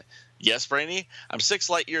in. Yes, Brainy? I'm 6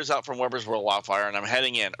 light years out from Weber's World, Wildfire, and I'm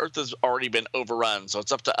heading in. Earth has already been overrun, so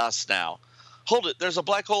it's up to us now. Hold it, there's a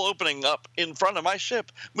black hole opening up in front of my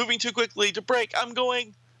ship. Moving too quickly to brake, I'm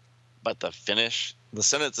going. But the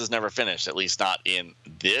sentence is never finished, at least not in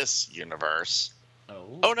this universe.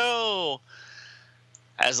 Oh no!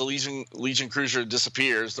 As the Legion cruiser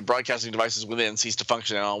disappears, the broadcasting devices within cease to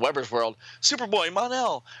function, and on Weber's World, Superboy,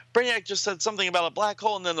 Mon-El, Brainiac just said something about a black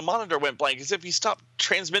hole, and then the monitor went blank, as if he stopped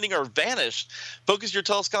transmitting or vanished. Focus your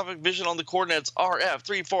telescopic vision on the coordinates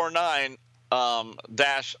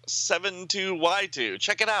RF349-72Y2.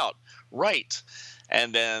 Check it out. Right.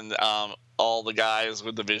 And then all the guys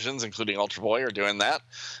with the visions, including Ultra Boy, are doing that.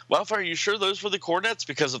 Wildfire, are you sure those were the coordinates?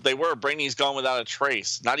 Because if they were, Brainy's gone without a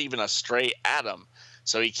trace, not even a stray atom.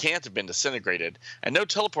 So he can't have been disintegrated. And no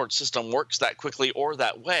teleport system works that quickly or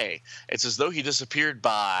that way. It's as though he disappeared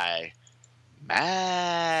by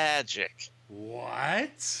magic.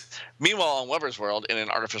 What? Meanwhile, on Weber's World, in an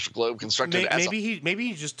artificial globe constructed maybe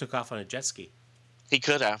he just took off on a jet ski. He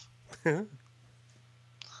could have.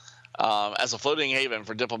 as a floating haven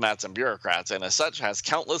for diplomats and bureaucrats, and as such has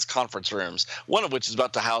countless conference rooms, one of which is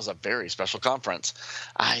about to house a very special conference.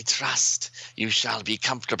 I trust you shall be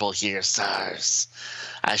comfortable here, sirs.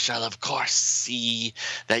 I shall, of course, see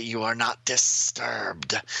that you are not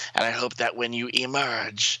disturbed, and I hope that when you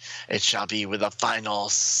emerge, it shall be with a final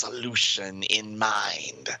solution in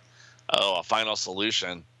mind. Oh, a final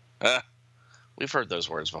solution. We've heard those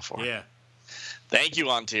words before. Yeah. Thank you,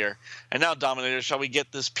 Antir. And now, Dominator, shall we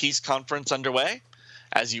get this peace conference underway?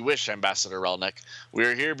 As you wish, Ambassador Relnick. We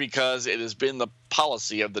are here because it has been the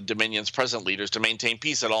policy of the Dominion's present leaders to maintain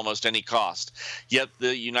peace at almost any cost. Yet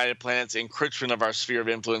the United Planet's encroachment of our sphere of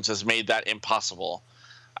influence has made that impossible.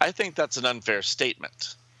 I think that's an unfair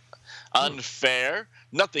statement. Unfair?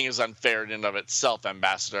 Nothing is unfair in and of itself,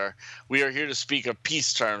 Ambassador. We are here to speak of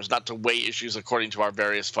peace terms, not to weigh issues according to our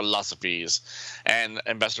various philosophies. And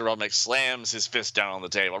Ambassador Relnick slams his fist down on the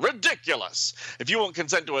table. Ridiculous! If you won't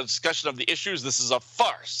consent to a discussion of the issues, this is a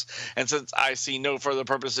farce. And since I see no further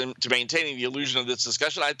purpose to maintaining the illusion of this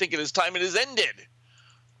discussion, I think it is time it is ended.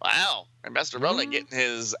 Wow, Ambassador Relnick getting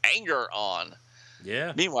his anger on.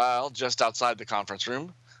 Yeah. Meanwhile, just outside the conference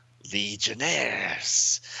room,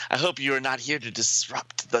 Legionnaires, I hope you are not here to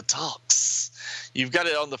disrupt the talks. You've got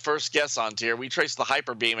it on the first guess, Antir. We traced the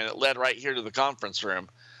hyperbeam and it led right here to the conference room.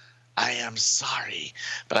 I am sorry,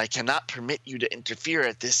 but I cannot permit you to interfere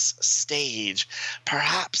at this stage.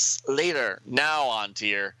 Perhaps later. Now,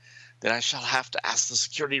 Antir, then I shall have to ask the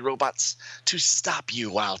security robots to stop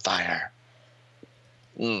you, Wildfire.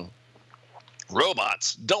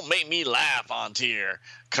 Robots, don't make me laugh, Antir.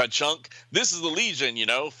 Ka-chunk, this is the Legion, you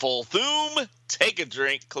know. Full Thum, take a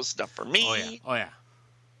drink. Close enough for me. Oh, yeah.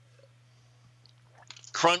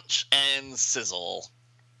 Crunch and sizzle,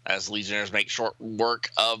 as Legionnaires make short work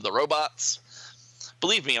of the robots.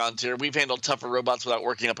 Believe me, Antir, we've handled tougher robots without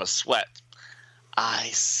working up a sweat.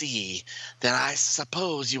 I see. Then I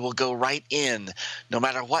suppose you will go right in, no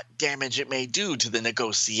matter what damage it may do to the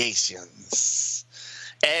negotiations.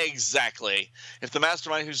 Exactly. If the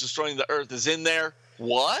mastermind who's destroying the Earth is in there,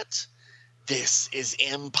 what? This is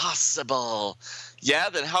impossible. Yeah,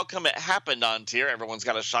 then how come it happened, Antir? Everyone's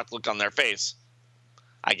got a shocked look on their face.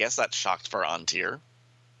 I guess that's shocked for Antir.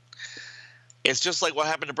 It's just like what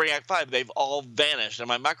happened to Brainiac 5. They've all vanished, and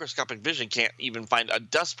my microscopic vision can't even find a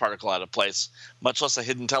dust particle out of place, much less a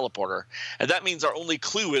hidden teleporter. And that means our only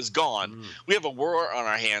clue is gone. We have a war on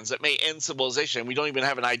our hands that may end civilization, and we don't even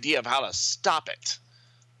have an idea of how to stop it.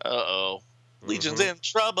 Uh-oh. Legion's in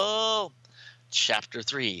trouble. Chapter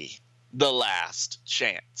 3, The Last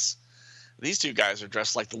Chance. These two guys are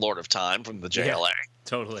dressed like the Lord of Time from the JLA. Yeah,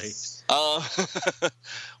 totally.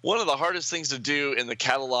 One of the hardest things to do in the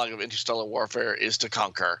catalog of interstellar warfare is to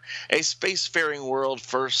conquer a spacefaring world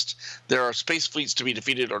first. There are space fleets to be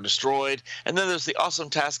defeated or destroyed, and then there's the awesome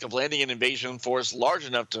task of landing an invasion force large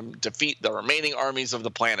enough to defeat the remaining armies of the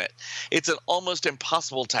planet. It's an almost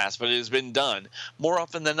impossible task, but it has been done, more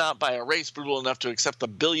often than not, by a race brutal enough to accept the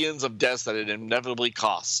billions of deaths that it inevitably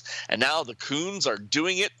costs. And now the Coons are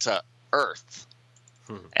doing it to Earth.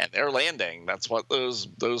 And they're landing. That's what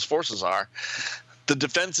those forces are. The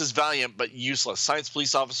defense is valiant but useless. Science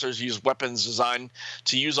police officers use weapons designed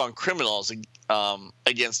to use on criminals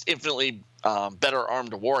against infinitely better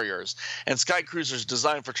armed warriors. And sky cruisers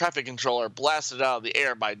designed for traffic control are blasted out of the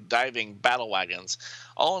air by diving battle wagons.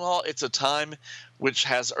 All in all, it's a time which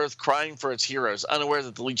has Earth crying for its heroes, unaware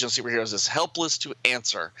that the Legion of Superheroes is helpless to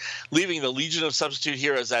answer, leaving the Legion of Substitute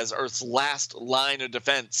Heroes as Earth's last line of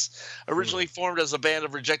defense. Originally formed as a band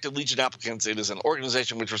of rejected Legion applicants, it is an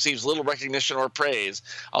organization which receives little recognition or praise,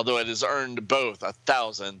 although it has earned both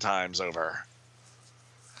 1,000 times over.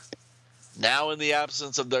 Now, in the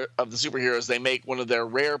absence of the superheroes, they make one of their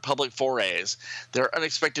rare public forays. Their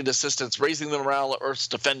unexpected assistance, raising the morale of Earth's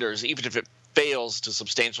defenders, even if it fails to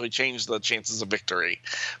substantially change the chances of victory.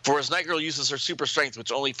 For as Night Girl uses her super strength,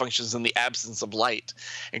 which only functions in the absence of light,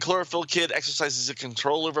 and Chlorophyll Kid exercises a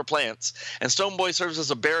control over plants, and Stone Boy serves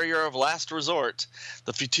as a barrier of last resort,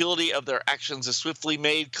 the futility of their actions is swiftly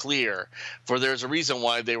made clear, for there is a reason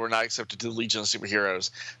why they were not accepted to the Legion of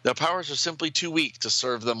Superheroes. Their powers are simply too weak to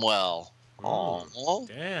serve them well. Oh,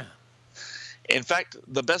 yeah. In fact,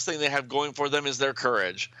 the best thing they have going for them is their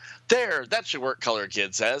courage. There, that should work, Color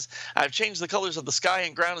Kid says. I've changed the colors of the sky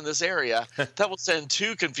and ground in this area. That will send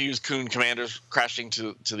 2 confused Coon commanders crashing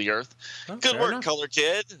to the Earth. Oh, Good work, enough. Color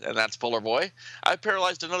Kid. And that's Polar Boy. I've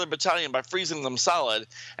paralyzed another battalion by freezing them solid,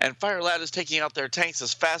 and Fire Lad is taking out their tanks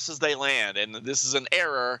as fast as they land. And this is an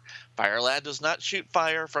error. Fire Lad does not shoot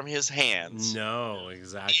fire from his hands. No,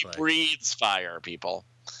 exactly. He breathes fire, people.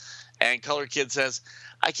 And Color Kid says,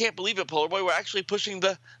 "I can't believe it, Polar Boy. We're actually pushing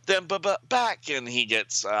them back." And he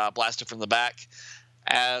gets blasted from the back,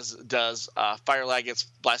 as does Firelad gets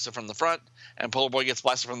blasted from the front, and Polar Boy gets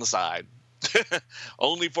blasted from the side.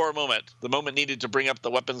 Only for a moment. The moment needed to bring up the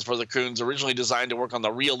weapons for the Coons, originally designed to work on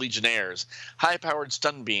the real Legionnaires. High-powered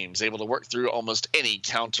stun beams, able to work through almost any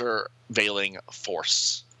countervailing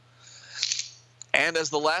force. And as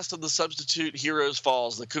the last of the substitute heroes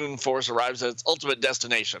falls, the Coon Force arrives at its ultimate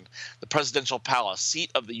destination, the Presidential Palace,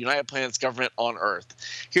 seat of the United Planets government on Earth.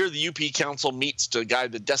 Here, the UP Council meets to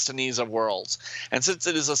guide the destinies of worlds. And since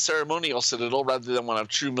it is a ceremonial citadel rather than one of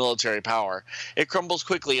true military power, it crumbles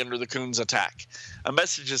quickly under the Coons' attack. A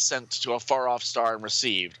message is sent to a far-off star and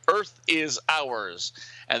received. Earth is ours.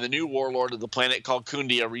 And the new warlord of the planet called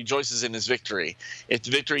Kundia rejoices in his victory, if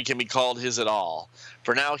the victory can be called his at all.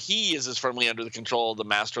 For now, he is as firmly under the control of the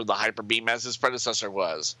master of the hyperbeam as his predecessor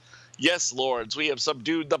was. Yes, lords, we have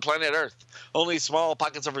subdued the planet Earth. Only small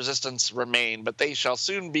pockets of resistance remain, but they shall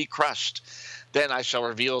soon be crushed. Then I shall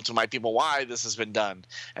reveal to my people why this has been done,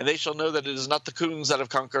 and they shall know that it is not the Coons that have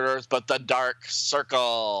conquered Earth, but the Dark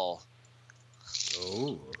Circle.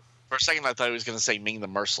 Oh. For a second, I thought he was going to say Ming the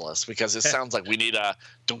Merciless, because it sounds like we need a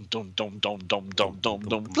dum dum dum dum dum dum dum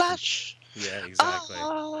dum flash. Yeah, exactly.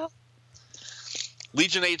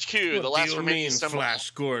 Legion HQ, the last do you remaining mean, symbol.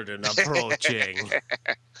 Flash Gordon approaching?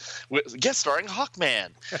 Guest starring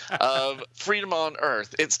Hawkman of Freedom on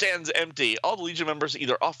Earth. It stands empty. All the Legion members are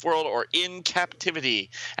either off-world or in captivity,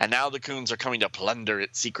 and now the Coons are coming to plunder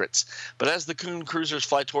its secrets. But as the Coon cruisers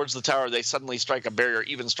fly towards the tower, they suddenly strike a barrier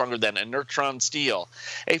even stronger than inertron steel,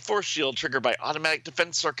 a force shield triggered by automatic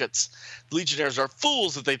defense circuits. The Legionnaires are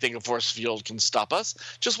fools if they think a force field can stop us.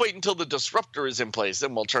 Just wait until the disruptor is in place,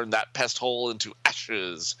 then we'll turn that pest hole into ashes.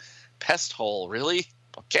 Pest hole, really?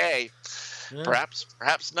 Okay. Yeah.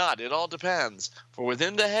 Perhaps not. It all depends. For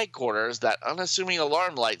within the headquarters, that unassuming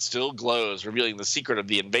alarm light still glows, revealing the secret of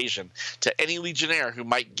the invasion to any Legionnaire who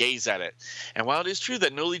might gaze at it. And while it is true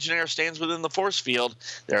that no Legionnaire stands within the force field,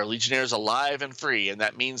 there are Legionnaires alive and free, and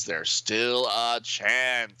that means there's still a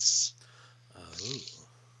chance. Oh.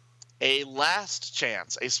 A last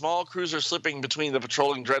chance, a small cruiser slipping between the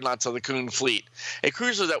patrolling dreadnoughts of the Coon fleet. A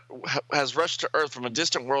cruiser that has rushed to Earth from a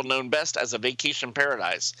distant world known best as a vacation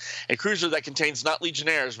paradise. A cruiser that contains not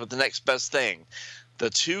Legionnaires, but the next best thing. The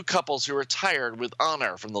two couples who retired with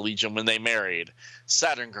honor from the Legion when they married.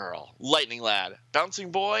 Saturn Girl, Lightning Lad, Bouncing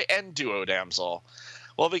Boy, and Duo Damsel.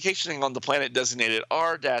 While vacationing on the planet designated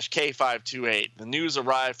R-K528, the news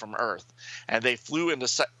arrived from Earth, and they flew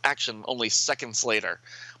into action only seconds later.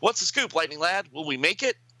 What's the scoop, Lightning Lad? Will we make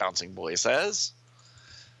it? Bouncing Boy says.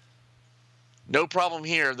 No problem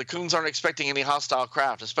here. The Coons aren't expecting any hostile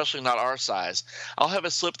craft, especially not our size. I'll have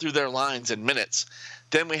us slip through their lines in minutes.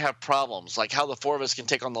 Then we have problems, like how the four of us can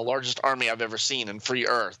take on the largest army I've ever seen and free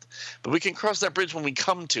Earth. But we can cross that bridge when we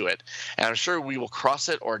come to it, and I'm sure we will cross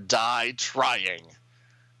it or die trying.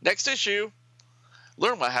 Next issue.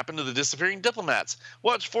 Learn what happened to the disappearing diplomats.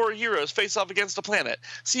 Watch four heroes face off against a planet.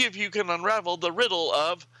 See if you can unravel the riddle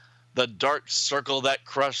of the Dark Circle that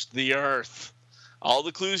crushed the Earth. All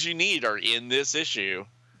the clues you need are in this issue.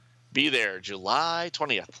 Be there July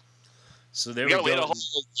 20th. So there we we gotta go. wait a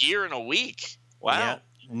whole year and a week. Wow.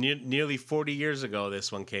 Yeah, nearly 40 years ago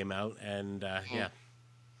this one came out, and yeah.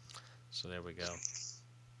 So there we go.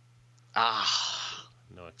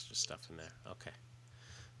 No extra stuff in there. Okay.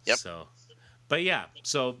 Yep. But yeah,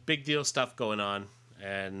 so big deal stuff going on.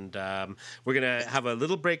 And we're going to have a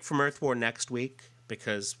little break from Earth War next week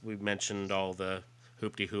because we mentioned all the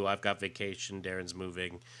hoop-de-hoo. I've got vacation, Darren's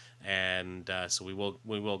moving. And so we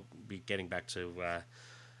will be getting back to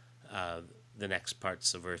the next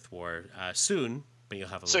parts of Earth War soon. But you'll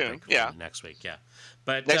have a little break from next week, yeah.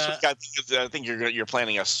 But next week, I think you're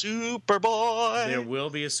planning a Superboy. There will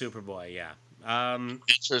be a Superboy, yeah.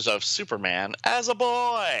 Pictures of Superman as a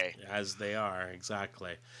boy. As they are,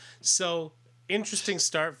 exactly. So, interesting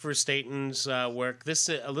start for Staten's work. This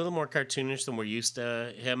is a little more cartoonish than we're used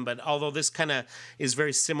to him, but although this kind of is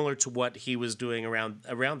very similar to what he was doing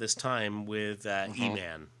around this time with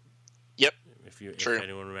E-Man. Yep. If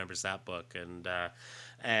anyone remembers that book.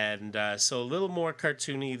 And so a little more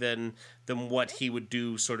cartoony than what he would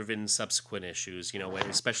do sort of in subsequent issues,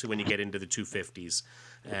 especially when you get into the 250s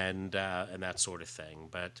and that sort of thing.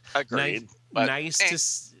 But agreed. Nice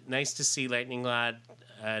to see Lightning Lad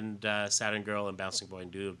and Saturn Girl and Bouncing Boy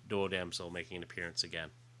and Duo Damsel making an appearance again.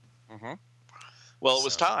 Mm-hmm. Well, it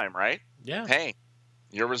was time, right? Yeah. Hey,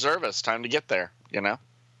 you're reservist. Time to get there.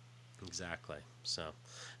 Exactly. So,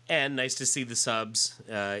 and nice to see the subs,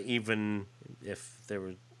 even if there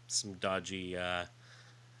were some dodgy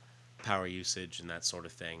power usage and that sort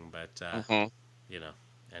of thing. But you know,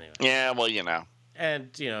 anyway. Yeah, well, you know. And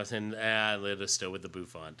you know, then Lita still with the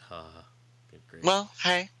bouffant. Good grief. Well,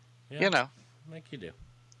 hey, you know, like you do.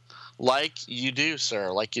 Like you do,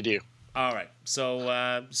 sir. Like you do. All right,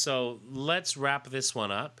 so let's wrap this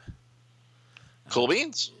one up. Cool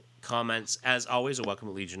beans. Comments, as always, are welcome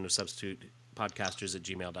at Legion of Substitute Podcasters at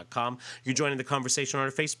gmail.com. You're joining the conversation on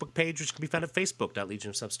our Facebook page, which can be found at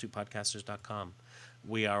facebook.legionofsubstitutepodcasters.com.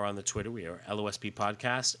 We are on the Twitter. We are LOSP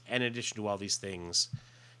Podcast. And in addition to all these things,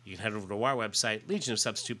 you can head over to our website,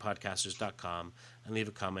 legionofsubstitutepodcasters.com, and leave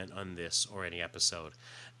a comment on this or any episode.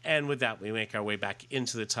 And with that, we make our way back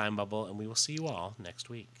into the time bubble, and we will see you all next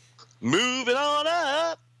week. Moving on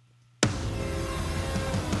up.